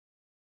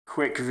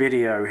Quick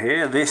video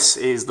here. This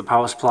is the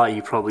power supply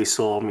you probably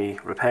saw me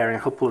repairing a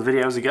couple of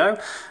videos ago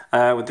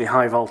with the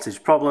high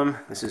voltage problem.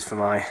 This is for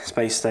my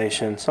space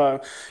station,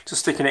 so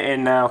just sticking it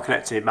in now,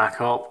 connecting it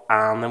back up,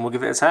 and then we'll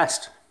give it a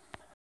test.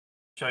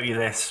 Show you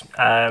this.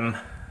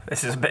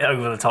 This is a bit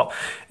over the top.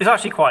 It's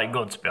actually quite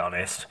good, to be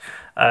honest.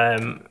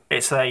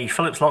 It's a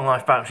Philips long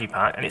life battery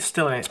pack, and it's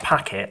still in its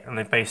packet, and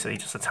they've basically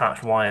just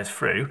attached wires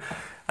through,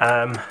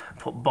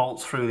 put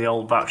bolts through the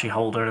old battery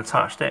holder and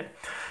attached it.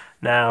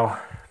 Now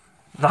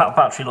that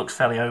battery looks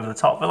fairly over the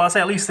top, but like I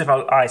say, at least they've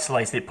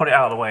isolated it, put it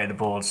out of the way of the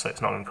board so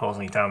it's not going to cause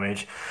any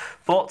damage.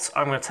 But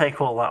I'm going to take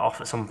all that off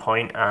at some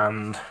point,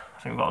 and I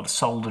think we've got a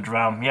soldered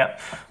RAM.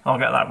 Yep, I'll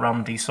get that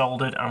RAM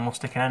desoldered and we'll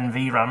stick an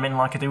NV RAM in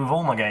like I do with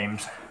all my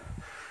games.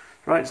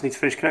 Right, just need to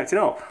finish connecting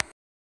up.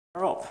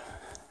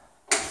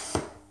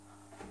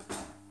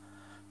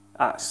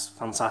 That's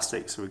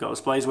fantastic, so we've got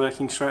displays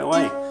working straight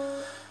away.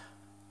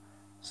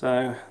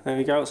 So there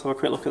we go, let's have a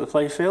quick look at the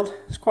playfield.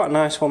 It's quite a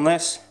nice one,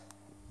 this.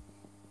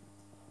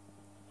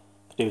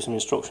 Do some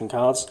instruction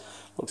cards,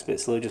 looks a bit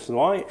silly just in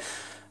white.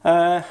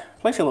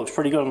 Playfield looks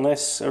pretty good on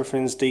this,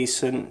 everything's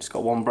decent. It's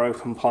got one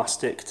broken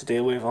plastic to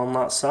deal with on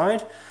that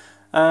side,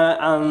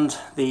 and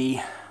the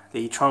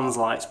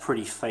translight's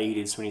pretty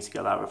faded, so we need to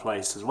get that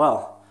replaced as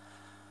well.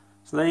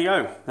 So there you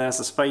go, there's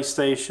the space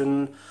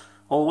station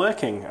all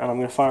working, and I'm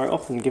going to fire it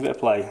up and give it a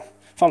play.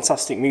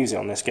 Fantastic music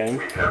on this game.